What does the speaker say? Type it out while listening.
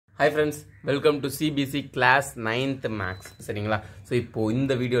Hi friends, welcome to CBSE class 9th maths. சரிங்களா? So இப்போ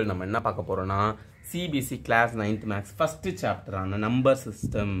இந்த வீடியோல நம்ம என்ன பார்க்க போறோம்னா CBSE class 9th maths first chapter ஆன number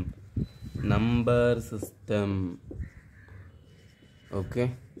system. Okay.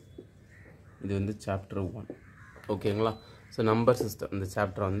 இது வந்து chapter 1. ஓகேங்களா? So number system இந்த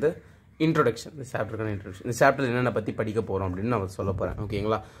chapter வந்து introduction. இந்த chapterக்கான introduction. இந்த chapter என்னென்ன பத்தி படிக்க போறோம் அப்படினு நான் சொல்ல போறேன்.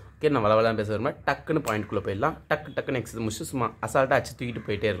 ஓகேங்களா? ஓகே நான் வளவளா பேச வரமா டக்குன்னு பாயிண்ட் குள்ள போய்டலாம். டக்கு நெக்ஸ்ட் முடிச்சு சும்மா அசால்ட்டா அச்சு தூக்கிட்டு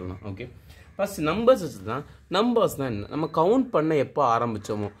போயிட்டே இருக்கலாம். ஓகே. ஃபர்ஸ்ட் நம்பர்ஸ் தான். நம்பர்ஸ் தான் நம்ம கவுண்ட் பண்ண எப்போ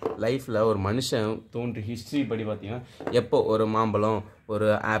ஆரம்பிச்சோமோ லைஃப்ல ஒரு மனுஷன் தோன்றி ஹிஸ்டரி படி பார்த்தீங்கன்னா எப்போ ஒரு மாம்பழம் ஒரு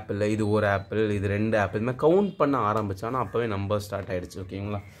ஆப்பிள் இது ஒரு ஆப்பிள் இது ரெண்டு ஆப்பிள் இந்த கவுண்ட் பண்ண ஆரம்பிச்சானா அப்பவே நம்பர் ஸ்டார்ட் ஆயிடுச்சு.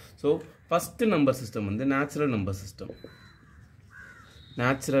 ஓகேங்களா? ஸோ ஃபர்ஸ்ட் நம்பர் சிஸ்டம் வந்து natural number system.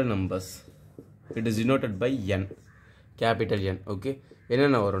 Natural numbers it is denoted by n, capital N. Okay.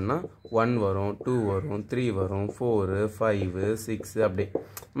 என்னென்ன வரும்னா 1 வரும், 2 வரும், 3 வரும், 4, 5, 6 அப்படி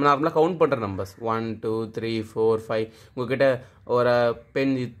நம்ம நார்மலாக கவுண்ட் பண்ணுற நம்பர்ஸ் 1, 2, 3, 4, 5. உங்கள்கிட்ட ஒரு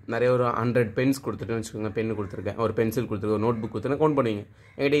பென் நிறைய ஒரு 100 பென்ஸ் கொடுத்துட்டுன்னு வச்சுக்கோங்க. பென் கொடுத்துருக்கேன், ஒரு பென்சில் கொடுத்துருக்கேன், ஒரு நோட் புக் கொடுத்துருக்கேன், கவுண்ட் பண்ணுவீங்க.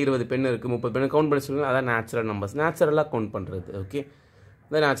 என்கிட்ட 20 பென் இருக்குது, 30 பென் கவுண்ட் பண்ணி சொல்லுங்கள். அதான் நேச்சுரல் நம்பர்ஸ், நேச்சுரலாக கவுண்ட் பண்ணுறது. ஓகே,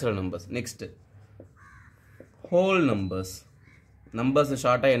 அதான் natural numbers. Next whole numbers. Numbers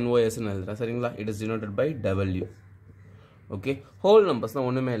ஷார்ட்டாக NOSன்னு எழுதுறேன். சரிங்களா? It is denoted by W. Okay. Whole numbers தான்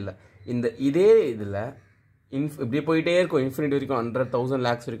ஒன்றுமே இல்லை. இதே இதில் இப்படியே போயிட்டே இருக்கும் இன்ஃபினிட்டி வரைக்கும் 100,000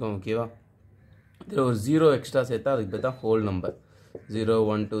 lakhs வரைக்கும். ஓகேவா? இதில் ஒரு 0 எக்ஸ்ட்ரா சேர்த்தா அதுக்கு பேர் தான் whole number. 0,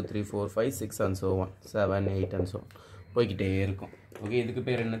 1, 2, 3, 4, 5, 6 and so on, 7, 8 and so on போய்கிட்டே இருக்கும். ஓகே, இதுக்கு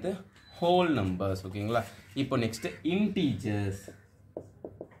பேர் என்னது? Whole numbers. ஓகேங்களா? இப்போ நெக்ஸ்ட்டு இன்டீஜர்ஸ்.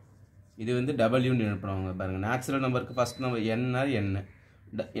 இது வந்து W டினோட் பண்ணுவாங்க பாருங்கள். நேச்சுரல் நம்பருக்கு first number N,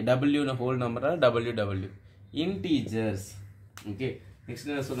 W whole நம்பரா WW. Integers. Okay,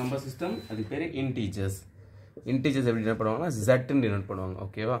 next number system அதுக்கு பேர் இன்டீஜர்ஸ். இன்டீஜர்ஸ் எப்படி டினோட் பண்ணுவாங்கன்னா Z டினோட் பண்ணுவாங்க.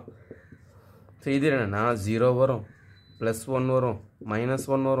 ஓகேவா? ஸோ இது என்னென்னா 0 வரும், +1 வரும்,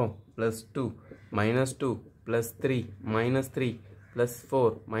 -1 வரும், +2, -2, +3, -3,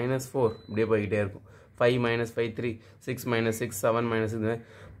 +4, -4 இப்படியே போய்கிட்டே இருக்கும். 5, -5, 3, 6, -6, 7, -6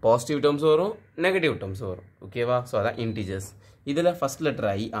 பாசிட்டிவ் டேர்ம்ஸ் வரும், நெகட்டிவ் டேர்ம்ஸ் வரும். ஓகேவா? ஸோ அதான் இன்டீஜர்ஸ். இதில் ஃபஸ்ட் லெட்டர்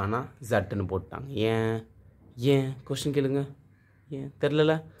I ஆனால் Zன்னு போட்டாங்க. ஏன் கொஸ்டின் கேளுங்க. ஏன்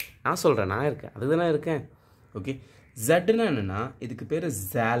தெரில? நான் சொல்கிறேன், நான் இருக்கேன், அதுக்கு தான் இருக்கேன். ஓகே, ஜட்னா என்னென்னா இதுக்கு பேர்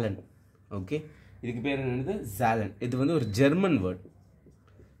ஜாலன். ஓகே, இதுக்கு பேர் என்னது? ஜாலன். இது வந்து ஒரு ஜெர்மன் வேர்ட்.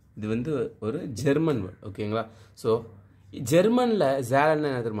 ஓகேங்களா? ஸோ ஜெர்மனில் ஜாலன்னா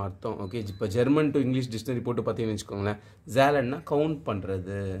என்ன தெரியுமா அர்த்தம்? ஓகே, இப்போ ஜெர்மன் டு இங்கிலீஷ் டிக்ஷனரி போட்டு பார்த்தீங்கன்னு வச்சுக்கோங்களேன். ஜாலன்னா கவுண்ட்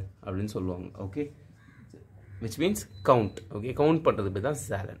பண்ணுறது அப்படின்னு சொல்லுவாங்க. Okay, which means count. Okay, count பண்ணுறது பேர் தான்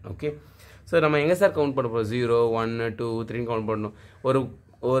ஜாலன். ஓகே, ஸோ நம்ம எங்கே சார் கவுண்ட் பண்ண போகிறோம்? 0, 1, 2, 3 கவுண்ட் பண்ணணும்.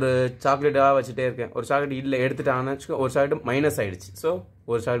 ஒரு சாக்லேட்டாக வச்சுட்டே இருக்கேன். ஒரு சாக்லேட் இல்லை எடுத்துட்டான்னு வச்சுக்கோ, ஒரு சாக்லேட் மைனஸ் ஆகிடுச்சு. ஸோ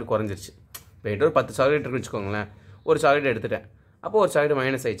ஒரு சாக்லேட் குறைஞ்சிருச்சு. இப்போ ஒரு 10 சாக்லேட் இருக்குன்னு வச்சுக்கோங்களேன். ஒரு சாக்லேட் எடுத்துட்டேன், அப்போது ஒரு சாக்லேட்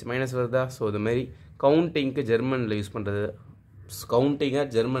மைனஸ் ஆகிடுச்சு. மைனஸ் வருதா? ஸோ இதுமாரி கவுண்டிங்க்கு ஜெர்மனில் யூஸ் பண்ணுறது. கவுண்டிங்காக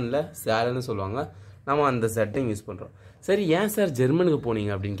ஜெர்மனில் ஜாலன்னு சொல்லுவாங்க. நம்ம அந்த செட்டிங் யூஸ் பண்ணுறோம். சரி, ஏன் சார் ஜெர்மனுக்கு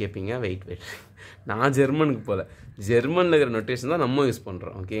போனீங்க அப்படின்னு கேட்பீங்க. வெயிட் நான் ஜெர்மனுக்கு போகல. ஜெர்மனில் இருக்கிற நோட்டேஷன் தான் நம்ம யூஸ்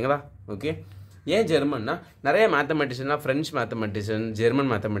பண்ணுறோம். ஓகேங்களா? ஓகே, ஏன் ஜெர்மன்னா நிறைய மேத்தமெட்டிஷியன்லாம் ஃப்ரெஞ்ச் மேத்தமெட்டிஷியன், ஜெர்மன்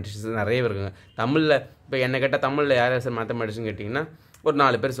மேத்தமெட்டிஷியன்ஸ் நிறைய இருக்குங்க. தமிழில் இப்போ என்ன கேட்டால் தமிழில் யார் சார் மேத்தமெட்டிஷன் கேட்டிங்கன்னா ஒரு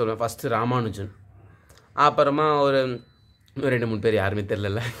 4 பேர் சொல்லுவேன். ஃபஸ்ட்டு ராமானுஜன், அப்புறமா ஒரு 2-3 பேர் யாருமே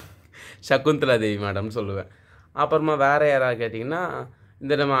தெரில, சகுந்தலா தேவி மேடம்னு சொல்லுவேன். அப்புறமா வேறு யாராவது கேட்டிங்கன்னா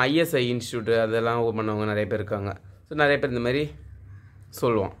இந்த நம்ம ISI இன்ஸ்டியூட்டு அதெல்லாம் பண்ணவங்க நிறைய பேர் இருக்காங்க. ஸோ நிறைய பேர் இந்த மாதிரி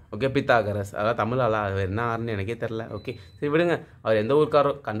சொல்லுவோம். ஓகே, பித்தாகரஸ், அதாவது தமிழ் ஆளா, அவர் என்ன ஆறுன்னு எனக்கே தெரில. ஓகே, சரி விடுங்க, அவர் எந்த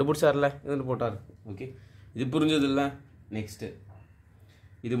ஊருக்காரோ கண்டுபிடிச்சார்ல இதுன்னு போட்டார். ஓகே, இது புரிஞ்சது இல்லை. நெக்ஸ்ட்டு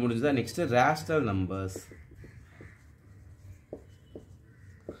இது முடிஞ்சுதா? Next rational numbers.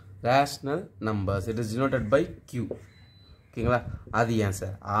 It is denoted by Q. ஓகேங்களா? அது ஏன்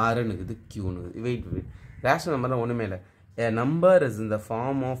சார் Rன்னு இருக்குது, Qன்னு இருக்குது? வெயிட் ரேஷ்னல் நம்பர்லாம் ஒன்றுமே இல்லை. A number is in the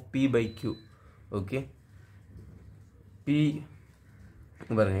form of P/Q. Okay,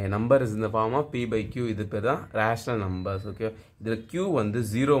 பாருங்க, a number is in the form of P/Q. இது பேர் தான் ரேஷ்னல் நம்பர்ஸ். ஓகே, இதில் Q வந்து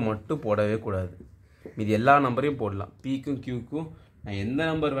 0 மட்டும் போடவே கூடாது. இது எல்லா நம்பரையும் போடலாம். Pக்கும் Qக்கும் நான் எந்த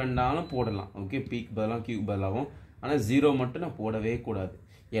நம்பர் வேண்டாலும் போடலாம். ஓகே, Pக்கு பதிலாக Qக்கு பதிலாகும். ஆனால் 0 மட்டும் நான் போடவே கூடாது.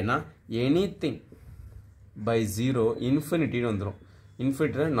 ஏன்னா எனிதிங் பை 0 இன்ஃபினிட்டின்னு வந்துடும்.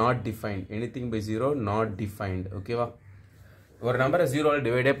 இன்ஃபினிட்டினா not defined. Anything by 0 not defined. ஓகேவா? ஒரு நம்பரை 0வால்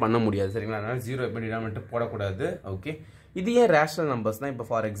டிவைடே பண்ண முடியாது. சரிங்களா? அதனால் 0 எப்படி டினாமினேட்டர் போடக்கூடாது. ஓகே, இது ஏன் ரேஷ்னல் நம்பர்ஸ் தான்? இப்போ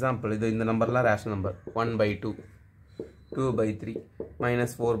ஃபார் எக்ஸாம்பிள் இந்த நம்பர்லாம் ரேஷ்னல் நம்பர் 1/2, 2/3,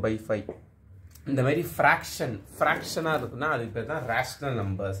 -4/5 இந்த மாதிரி ஃப்ராக்ஷனாக இருக்குன்னா அதுக்கு பேர் தான் ரேஷ்னல்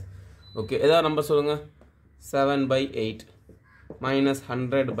நம்பர்ஸ். ஓகே, ஏதாவது நம்பர் சொல்லுங்கள். 7/8, minus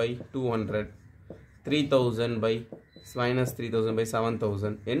 100 by 200, 3000 by minus 3000 by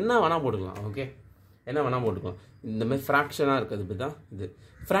 7000 என்ன வேணா போட்டுக்கலாம். ஓகே, என்ன வேணா போட்டுக்கலாம். இந்த மாதிரி ஃப்ராக்ஷனாக இருக்குது. இப்படி தான் இது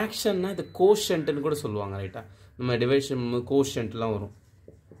ஃப்ராக்ஷன்னா இது கோஷன்ட்னு கூட சொல்லுவாங்க. ரைட்டா, நம்ம டிவைஷன் கோஷன்ட்லாம் வரும்.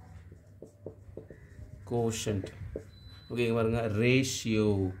 கோஷன்ட் ஓகே பாருங்க, ரேஷியோ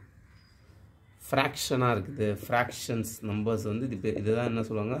ஃப்ராக்ஷனாக இருக்குது. ஃப்ராக்ஷன்ஸ் நம்பர்ஸ் வந்து இதுதான் என்ன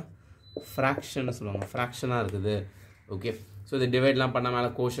சொல்லுவாங்க, ஃப்ராக்ஷன் சொல்லுவாங்க. ஃப்ராக்ஷனாக இருக்குது. ஓகே, ஸோ இது டிவைட்லாம் பண்ண மேலே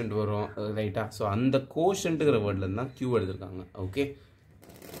கோஷன்ட் வரும். ரைட்டா, ஸோ அந்த கோஷன்ட்டுங்கிற வேர்டில் தான் கியூ எடுத்திருக்காங்க. ஓகே,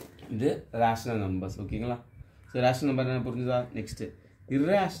 இது ரேஷனல் நம்பர்ஸ். ஓகேங்களா, ஸோ ரேஷனல் நம்பர் என்ன புரிஞ்சுதா? Next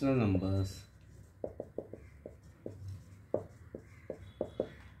irrational numbers.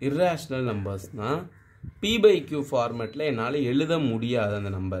 Irrational நம்பர்ஸ்னால் P/Q ஃபார்மேட்டில் என்னால் எழுத முடியாது அந்த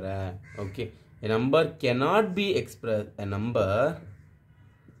நம்பரை. Okay, a number cannot be expressed, a number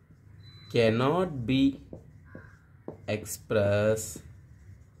cannot be expressed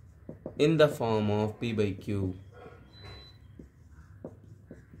in the form of P/Q.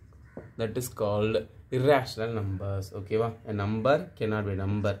 That is called irrational numbers. ஓகேவா, a number cannot be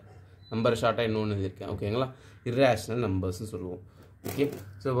number ஷார்ட்டாக இன்னொன்று இருக்கேன். ஓகேங்களா, irrational numbers சொல்லுவோம். ஓகே,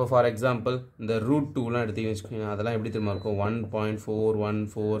 ஸோ இப்போ ஃபார் எக்ஸாம்பிள் இந்த root 2லாம் எடுத்தீங்கன்னு வச்சுக்கோங்க, அதெல்லாம் எப்படி தெரியுமா இருக்கும்?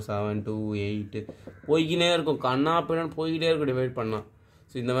 1.414728 போய்கினே இருக்கும். கண்ணா பின்னான்னு போய்கிட்டே இருக்கும் டிவைட் பண்ணால்.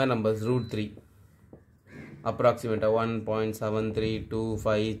 ஸோ இந்த மாதிரி நம்பர்ஸ் ரூட் 3 அப்ராக்சிமேட்டாக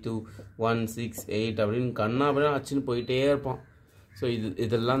 1.73252168 அப்படின்னு கண்ணா பின்னா அச்சுன்னு போயிட்டே இருப்பான். ஸோ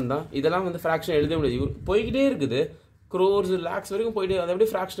இதெல்லாம் வந்து ஃப்ராக்ஷன் எழுத முடியாது. போய்கிட்டே இருக்குது, க்ரோர்ஸ் லேக்ஸ் வரைக்கும் போயிட்டே. அதை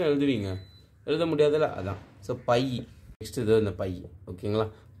எப்படி ஃப்ராக்ஷன் எழுதுவீங்க? எழுத முடியாதுல்ல, அதான். ஸோ பை நெக்ஸ்ட் இது இந்த பை. ஓகேங்களா,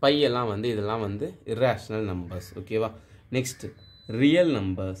 பையெல்லாம் வந்து இதெல்லாம் வந்து இர்ரேஷனல் நம்பர்ஸ். ஓகேவா, நெக்ஸ்ட் ரியல்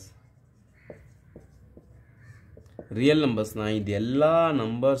நம்பர்ஸ். ரியல் நம்பர்ஸ்னால் இது எல்லா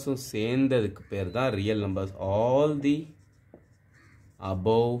நம்பர்ஸும் சேர்ந்ததுக்கு பேர் தான் real numbers. All the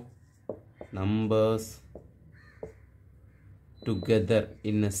above numbers together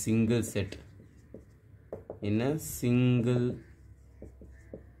in a single set. In a single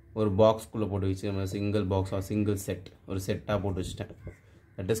ஒரு பாக்ஸ்குள்ளே போட்டு வச்சு நம்ம single box R single set ஒரு செட்டாக போட்டு வச்சுட்டேன்.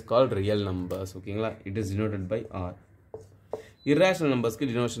 That is called real numbers. ஓகேங்களா, it is denoted by R. Irrational நம்பர்ஸ்க்கு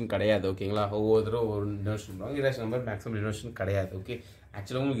டினோஷன் கிடையாது. ஓகேங்களா, ஒவ்வொருத்தரும் ஒரு டினோஷன் பண்ணுவாங்க. இர்ரேஷனல் நம்பர் மேக்ஸிமம் டினோஷன் கிடையாது. ஓகே,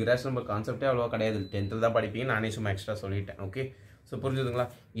 ஆக்சுவலாக உங்களுக்கு இர்ரேஷனல் நம்பர் கான்செப்டே அவ்வளோவா கிடையாது. 10th தான் படிப்பீங்க, நானே சும்மா எக்ஸ்ட்ரா சொல்லிட்டேன். ஓகே, ஸோ புரிஞ்சுதுங்களா?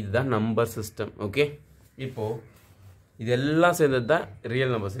 இதுதான் நம்பர் சிஸ்டம். ஓகே, இப்போது இதெல்லாம் சேர்ந்தது தான்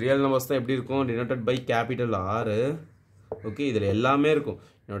ரியல் நம்பர்ஸ். ரியல் நம்பர்ஸ் தான் எப்படி இருக்கும்? Denoted by capital R. Okay, இதில் எல்லாமே இருக்கும்.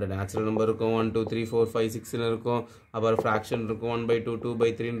 என்னோட நேச்சுரல் நம்பர் இருக்கும், 1 2 3 4 5 6ன்னு இருக்கும். அப்புறம் ஃப்ராக்ஷன் இருக்கும், 1/2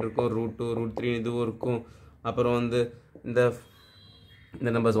 2/3 இருக்கும், ரூட் 2 ரூட் 3 இதுவும் இருக்கும். அப்புறம் வந்து இந்த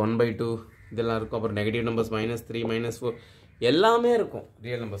நம்பர்ஸ் 1/2 இதெல்லாம் இருக்கும். அப்புறம் நெகட்டிவ் நம்பர்ஸ் -3 -4 எல்லாமே இருக்கும்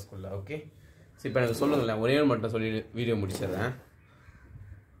ரியல் நம்பர்ஸ்குள்ளே. ஓகே, ஸோ இப்போ எனக்கு சொல்லுங்களேன், ஒரே மட்டும் சொல்லி வீடியோ முடிச்சிடுறேன்.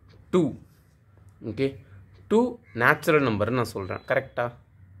 2 ஓகே, 2 நேச்சுரல் நம்பர்னு நான் சொல்கிறேன். கரெக்டாக?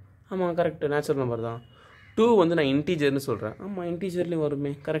 ஆமாம், கரெக்டு, நேச்சுரல் நம்பர் தான். 2 வந்து நான் இன்டீஜர்னு சொல்கிறேன். ஆமாம், இன்டீஜர்லேயும்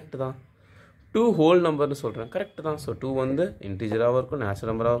வருமே, கரெக்டு தான். 2 ஹோல் நம்பர்னு சொல்கிறேன். கரெக்டு தான். ஸோ 2 வந்து இன்டீஜராகவும் இருக்கும்,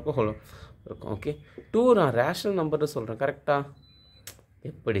 நேச்சுரல் நம்பராகவும் இருக்கும், ஹோல் இருக்கும். ஓகே, 2 நான் ரேஷனல் நம்பர்னு சொல்கிறேன். கரெக்டாக?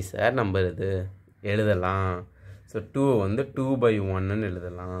 எப்படி சார் நம்பர் இது எழுதலாம்? ஸோ 2 வந்து 2/1ன்னு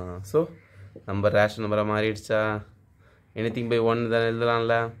எழுதலாம். ஸோ நம்பர் ரேஷனல் நம்பராக மாறிடுச்சா? எனிதிங் பை 1 தான்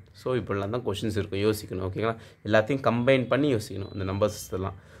எழுதலாம்ல. ஸோ இப்படிலாம் தான் கொஷின்ஸ் இருக்கும், யோசிக்கணும். ஓகேங்களா, எல்லாத்தையும் கம்பைன் பண்ணி யோசிக்கணும் இந்த நம்பர்ஸ்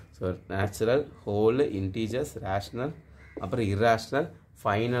எல்லாம். So natural, whole, integers, rational, அப்புறம் இர்ரேஷ்னல்,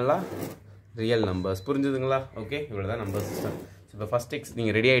 ஃபைனலாக ரியல் நம்பர்ஸ். புரிஞ்சுதுங்களா? ஓகே, இவ்வளோ தான் நம்பர் சிஸ்டம். ஸோ இப்போ ஃபஸ்ட் எக்ஸ்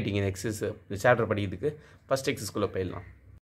நீங்கள் ரெடி ஆகிட்டீங்க இந்த எக்ஸஸ் இந்த சாப்டர் படிக்கிறதுக்கு. ஃபஸ்ட் எக்ஸஸ்குள்ளே போயிடலாம்.